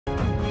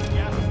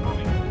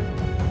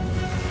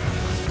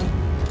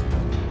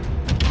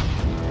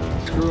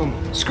Screw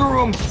him.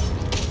 Screw him.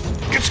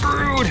 Get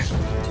screwed.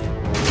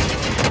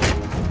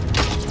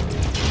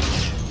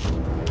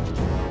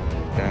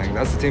 Dang,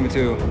 that's the team of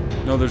 2.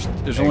 No,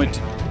 there's only a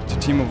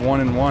team of 1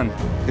 and 1.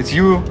 It's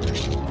you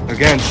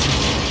against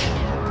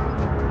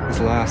this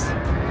last.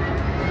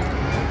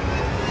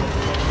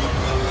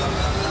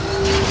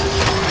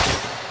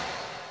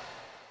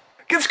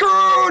 Get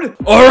screwed!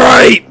 All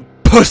right,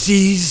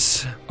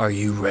 pussies. Are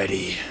you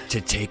ready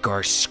to take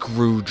our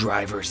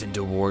screwdrivers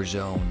into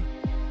Warzone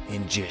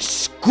and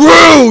just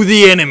screw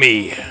the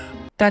enemy?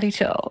 Daddy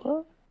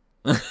chill.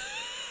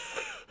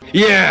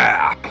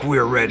 Yeah,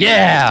 we're ready.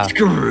 Yeah.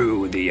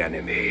 Screw the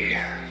enemy.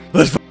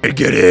 Let's fucking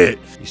get it.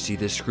 You see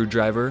this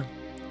screwdriver?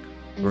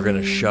 We're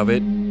gonna shove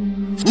it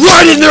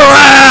right in their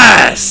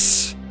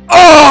ass!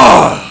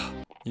 Oh!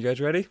 You guys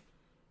ready?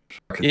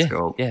 Let's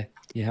go. Yeah,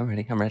 I'm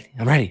ready. I'm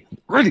ready.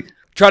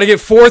 Try to get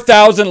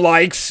 4,000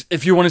 likes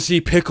if you want to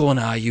see Pickle and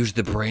I use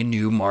the brand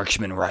new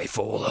marksman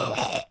rifle.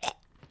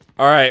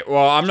 Alright,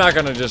 well, I'm not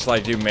gonna just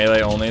like do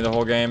melee only the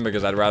whole game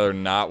because I'd rather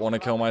not want to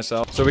kill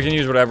myself. So we can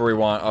use whatever we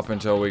want up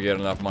until we get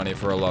enough money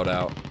for a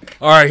loadout.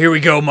 Alright, here we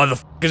go,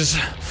 motherfuckers.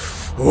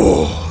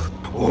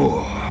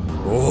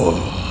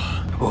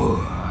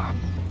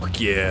 Fuck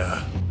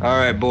yeah.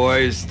 Alright,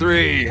 boys.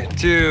 3,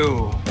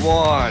 2,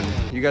 1.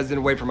 You guys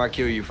didn't wait for my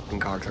cue, you fucking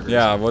cocksuckers.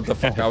 Yeah, what the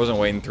fuck? I wasn't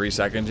waiting 3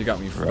 seconds. You got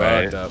me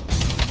fucked up.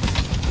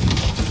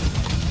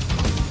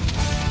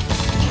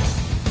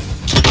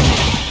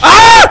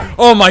 Ah!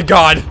 Oh my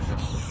god.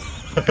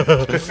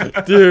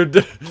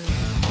 Dude.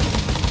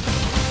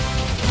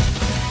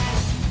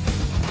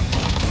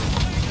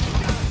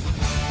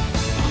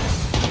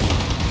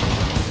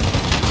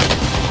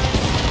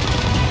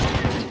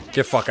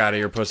 Get fuck out of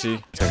here,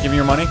 pussy. Give me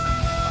your money.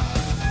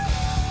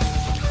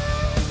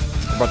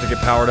 We're about to get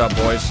powered up,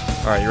 boys.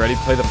 Alright, you ready?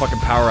 Play the fucking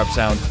power-up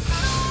sound.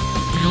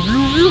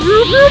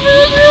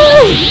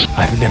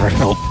 I've never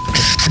felt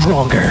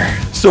stronger.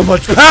 So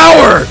much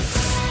power!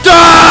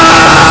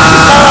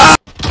 Ah!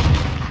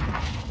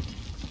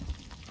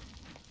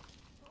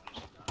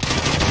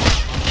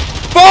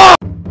 Fuck!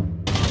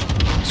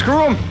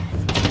 Screw him!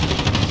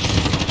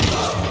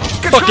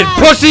 Fucking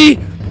pussy!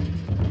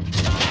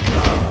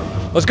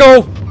 Let's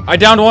go! I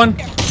downed one.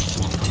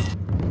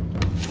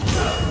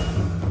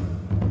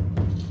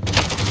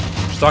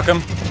 Stuck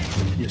him.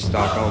 You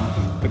stuck him.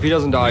 If he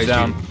doesn't die, he's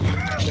down.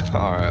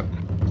 Alright.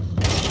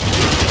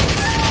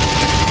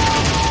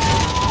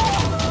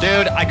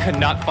 Dude, I could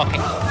not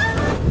fucking...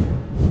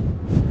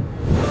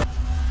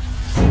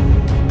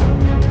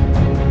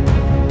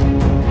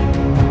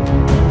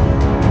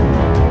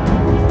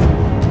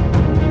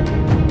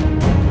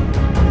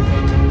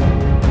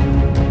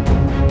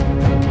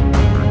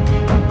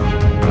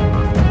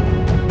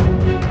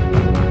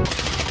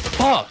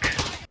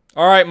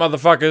 Alright,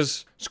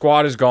 motherfuckers.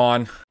 Squad is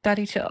gone.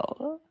 Daddy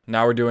chill.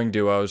 Now we're doing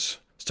duos.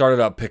 Started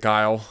up Pick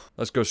Isle.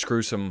 Let's go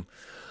screw some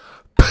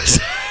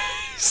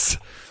pussies.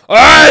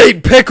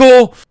 Alright,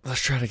 Pickle!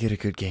 Let's try to get a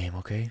good game,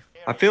 okay?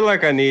 I feel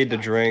like I need to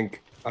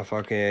drink a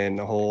fucking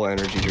whole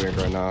energy drink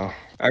right now.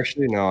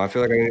 Actually, no. I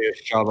feel like I need to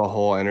shove a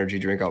whole energy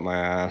drink up my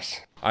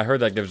ass. I heard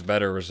that gives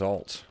better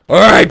results.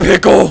 Alright,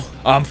 Pickle!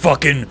 I'm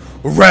fucking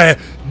ready!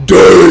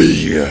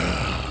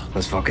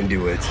 Let's fucking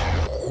do it.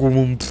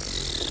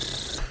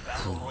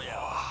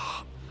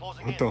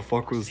 What the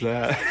fuck was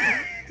that?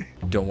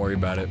 Don't worry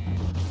about it.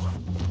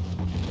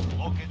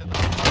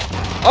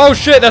 Oh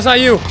shit, that's not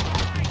you!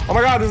 Oh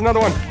my god, there's another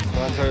one! I'm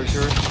not entirely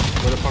sure.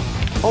 Where the fuck?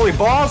 Holy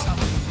balls!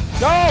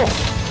 No!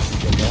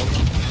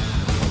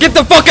 Get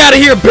the fuck out of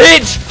here,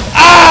 bitch!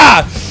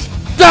 Ah!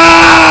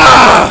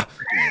 Ah!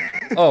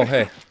 Oh,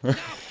 hey.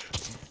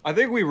 I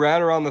think we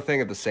ran around the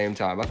thing at the same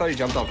time. I thought he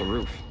jumped off the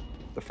roof.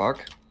 The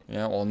fuck?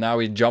 Yeah, well now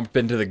he jumped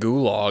into the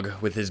gulag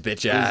with his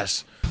bitch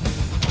ass.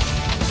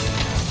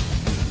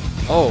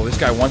 Oh, this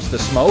guy wants the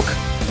smoke?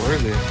 Where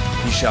is he?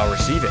 He shall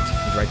receive it.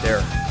 He's right there.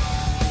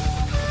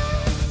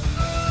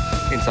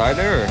 Inside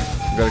there? Or?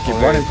 You gotta keep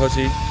running,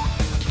 pussy.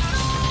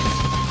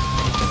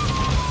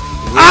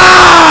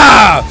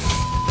 Ah!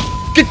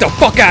 Get the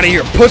fuck out of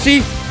here,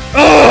 pussy!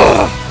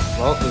 Ugh!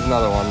 Well, there's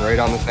another one right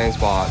on the same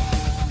spot.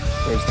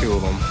 There's 2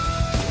 of them.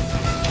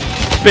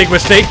 Big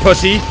mistake,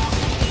 pussy.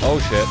 Oh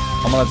shit.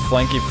 I'm gonna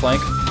flanky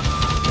flank.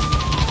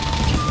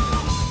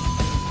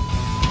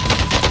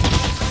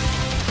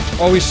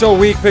 Oh, he's so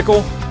weak,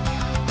 Pickle.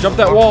 Jump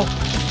that wall.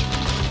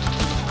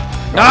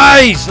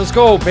 Nice! Let's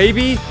go,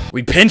 baby.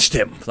 We pinched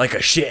him like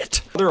a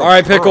shit.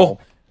 Alright, Pickle.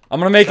 I'm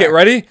gonna make it.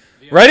 Ready?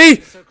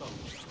 Ready?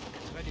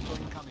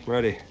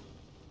 Ready.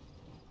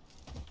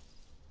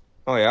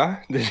 Oh,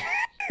 yeah?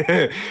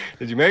 Did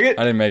you make it?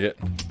 I didn't make it.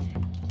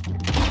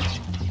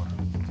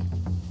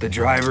 The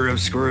driver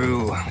of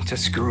screw to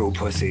screw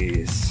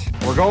pussies.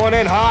 We're going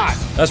in hot.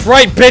 That's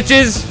right,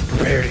 bitches.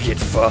 Prepare to get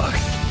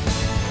fucked.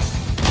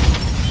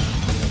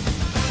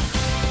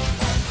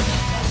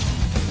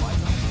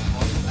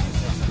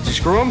 Did you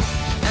screw him?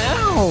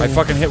 Ow! I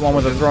fucking hit one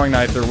with a throwing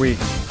knife. They're weak.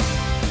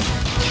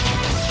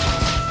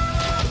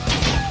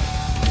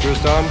 Drew a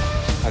stun.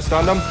 I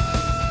stunned him.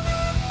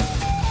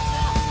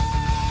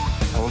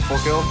 That one's full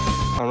kill.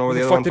 I don't know where Where the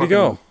the other fuck did he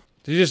go?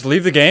 Did he just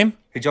leave the game?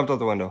 He jumped out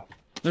the window.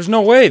 There's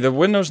no way. The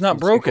window's not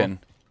broken.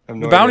 I have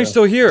The no bounty's idea.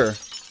 still here.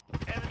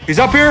 He's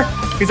up here!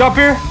 He's up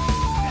here!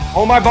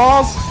 Oh my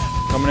balls!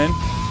 Coming in.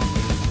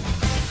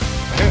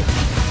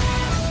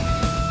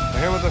 I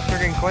hit with the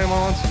freaking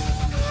claymores.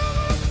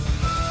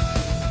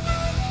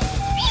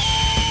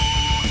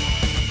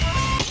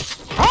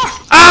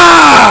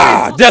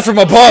 Ah! Death from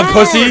above,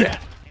 pussy!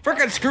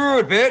 Freaking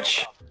screwed,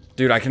 bitch!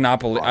 Dude, I cannot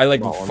believe I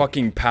like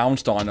fucking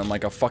pounced on him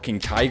like a fucking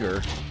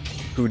tiger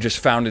who just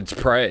found its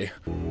prey.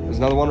 There's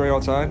another one right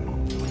outside.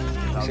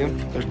 You see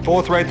him? There's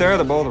both right there.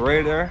 They're both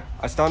right there.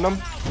 I stunned them.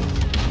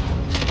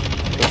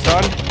 They're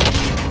stunned.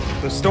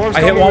 The storm's I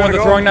hit coming. one with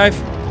a throwing knife.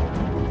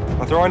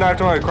 A throwing knife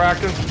to him. I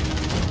cracked him.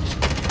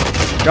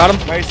 Got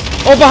him. Nice.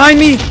 Oh, behind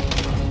me!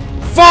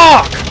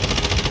 Fuck!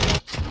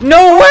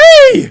 No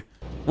way!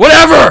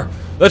 Whatever!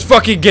 Let's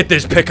fucking get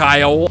this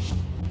pick-eye-ole.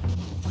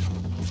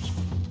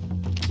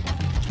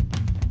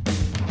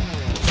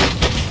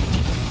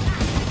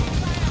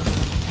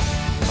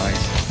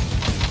 Nice.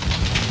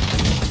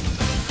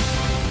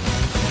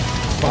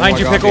 Behind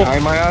you, God, Pickle.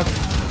 Behind my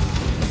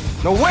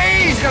ass. No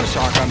way! He's got a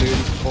shotgun, dude.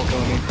 He's full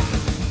killing me.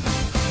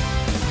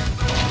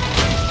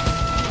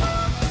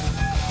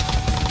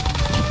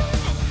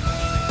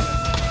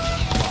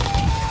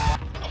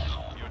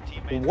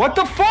 What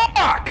the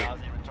fuck?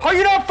 How are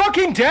you not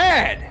fucking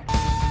dead?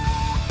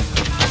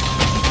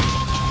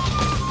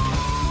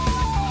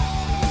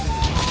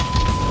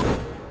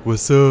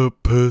 What's up,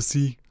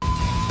 pussy?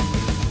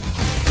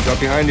 Got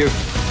behind you.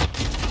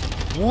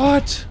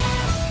 What?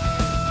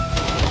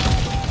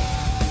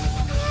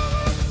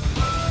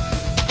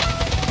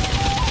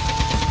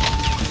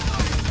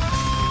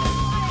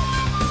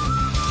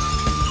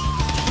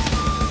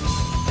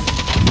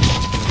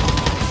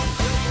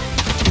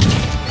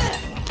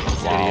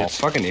 Wow, Idiots.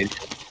 fucking idiot.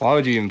 Why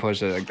would you even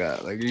push it like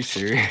that? Like, are you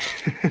serious?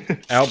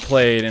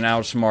 Outplayed and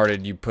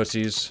outsmarted, you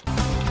pussies.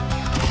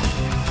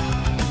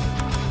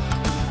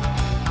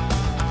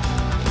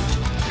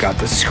 Got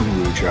the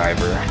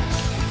screwdriver.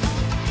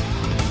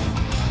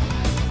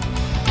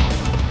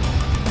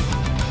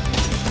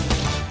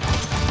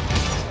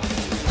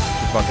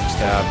 Fucking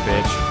stab,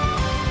 bitch.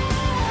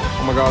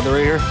 Oh my god, they're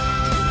right here.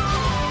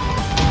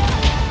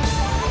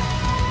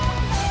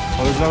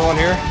 Oh, there's another one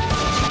here.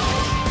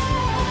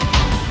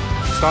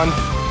 Stunned.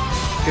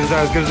 Get his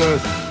ass, get his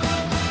ass.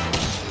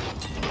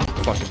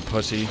 Fucking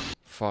pussy.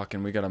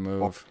 Fucking, we gotta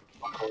move.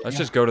 Let's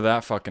just go to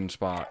that fucking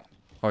spot.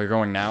 Oh, you're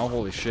going now?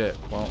 Holy shit.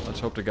 Well, let's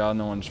hope to God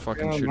no one's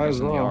fucking Yeah, shooting might us as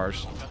in the well.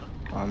 R's.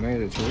 I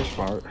made it to this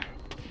part.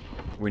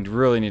 We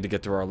really need to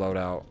get through our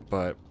loadout,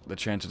 but the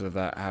chances of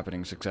that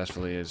happening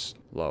successfully is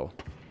low.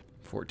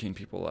 14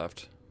 people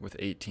left with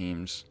 8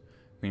 teams,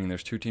 meaning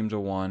there's 2 teams of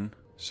 1,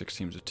 6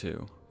 teams of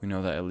 2. We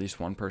know that at least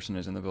one person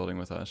is in the building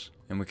with us,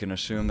 and we can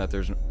assume that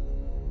there's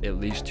at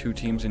least 2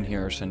 teams in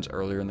here since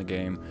earlier in the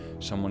game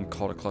someone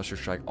called a cluster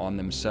strike on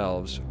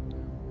themselves,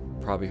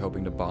 probably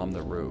hoping to bomb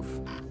the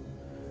roof.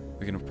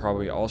 We can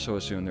probably also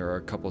assume there are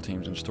a couple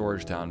teams in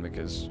Storage Town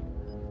because,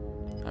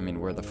 I mean,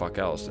 where the fuck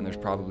else? And there's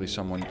probably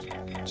some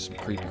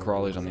creepy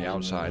crawlies on the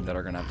outside that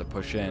are gonna have to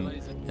push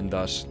in, and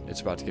thus, it's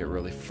about to get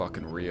really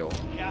fucking real.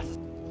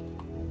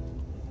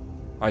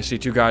 I see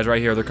 2 guys right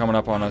here. They're coming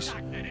up on us.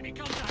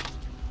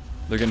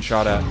 They're getting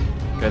shot at.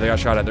 Okay, they got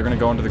shot at. They're gonna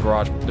go into the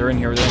garage. They're in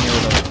here. They're in here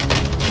with us.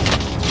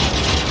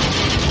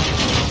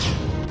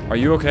 Are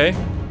you okay?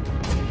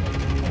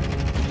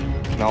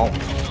 No,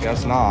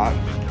 guess not.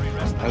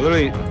 I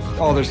literally...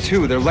 Oh, there's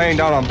 2. They're laying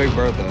down on Big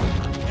Bertha.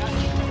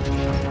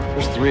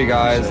 There's 3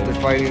 guys. They're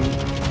fighting.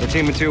 The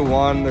team of 2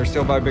 won. They're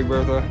still by Big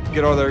Bertha.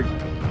 Get over there.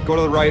 Go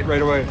to the right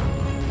away.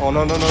 Oh,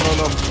 no, no, no, no,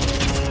 no.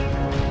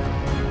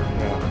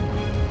 Yeah.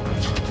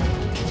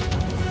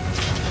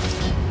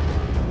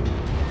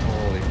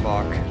 Holy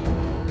fuck.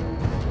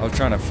 I was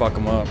trying to fuck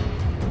them up.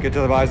 Get to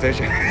the buy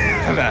station.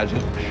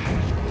 Imagine.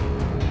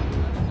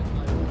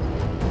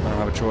 I don't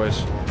have a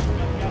choice.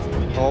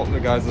 Oh, the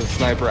guy's a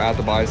sniper at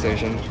the buy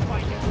station.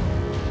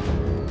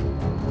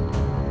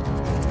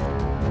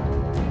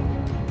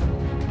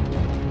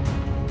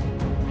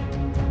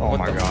 Oh What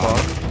my the god.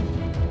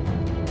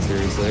 fuck?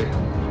 Seriously?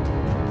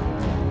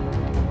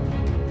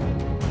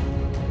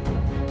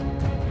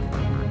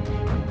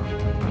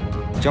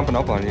 He's jumping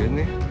up on you, isn't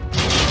he?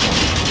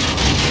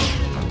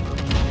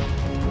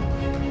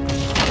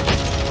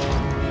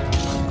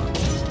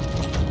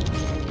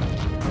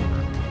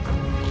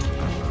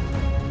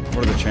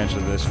 What are the chances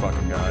of this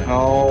fucking guy?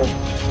 Oh.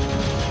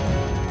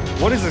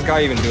 What is this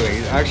guy even doing?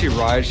 He's actually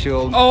riot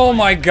shield. Oh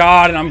my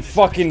god, and I'm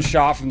fucking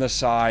shot from the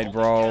side,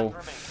 bro.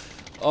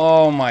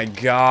 Oh my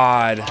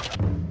god.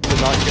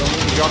 Did not kill me.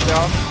 He dropped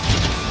down.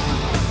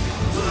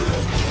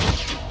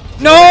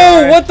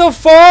 No! What the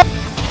fuck?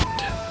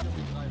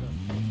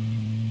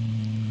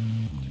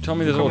 Tell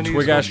me this little Coming to you,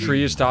 twig ass Smokey.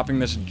 tree is stopping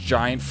this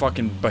giant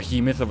fucking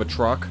behemoth of a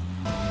truck.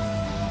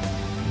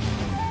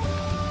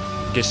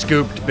 Get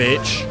scooped,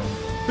 bitch.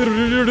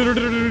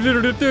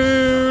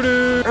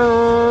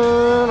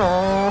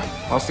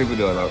 How stupid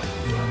do I look?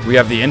 We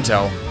have the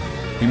intel.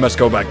 We must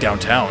go back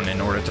downtown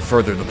in order to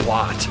further the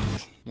plot.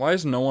 Why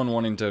is no one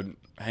wanting to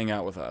hang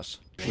out with us?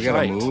 We gotta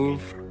Right.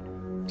 move.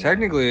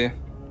 Technically, I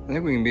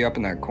think we can be up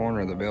in that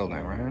corner of the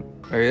building, right?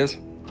 There he is.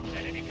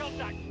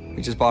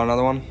 He just bought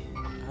another one.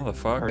 How the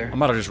fuck? Right. I'm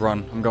about to just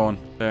run. I'm going.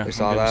 Yeah, They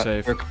saw I'm that.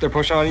 getting safe. They're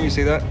pushing on you. You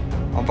see that?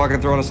 I'm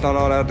fucking throwing a stun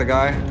out at the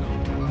guy.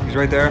 He's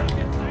right there.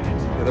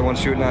 The other one's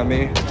shooting at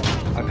me.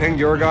 I pinged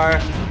your guy.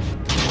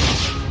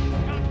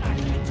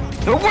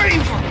 No way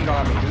you fucking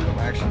got me, dude. I'm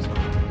actually.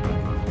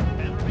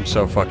 I'm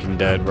so fucking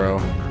dead, bro.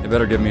 They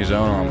better give me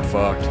zone or I'm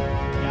fucked.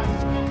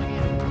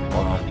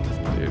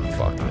 Oh, dude,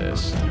 fuck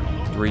this.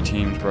 3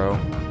 teams, bro.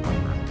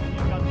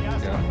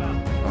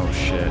 Yeah. Oh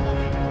shit.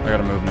 I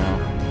gotta move now.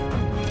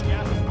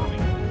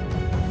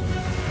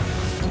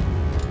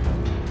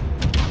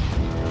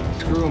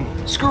 Screw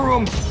him. Screw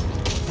him.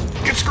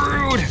 Get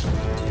screwed.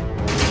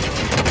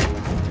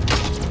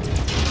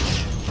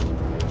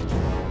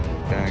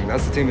 Dang,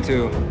 that's the team of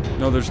 2.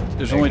 No, there's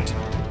only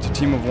it's a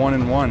team of 1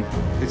 and 1.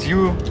 It's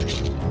you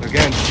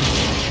against.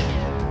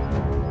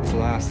 It's the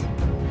last.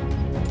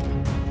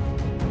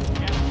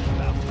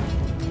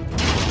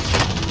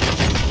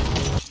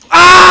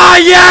 Ah,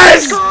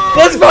 yes!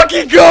 Let's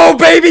fucking go,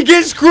 baby!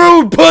 Get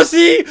screwed,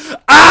 pussy!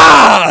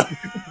 Ah!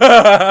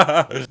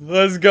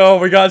 Let's go.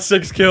 We got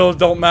 6 kills.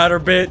 Don't matter,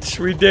 bitch.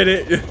 We did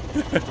it.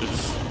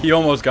 He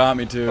almost got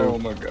me, too. Oh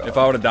my god. If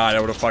I would have died, I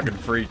would have fucking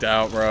freaked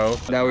out, bro.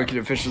 Now we can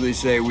officially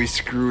say we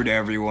screwed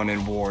everyone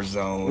in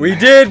Warzone. We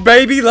did,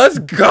 baby. Let's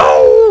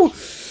go!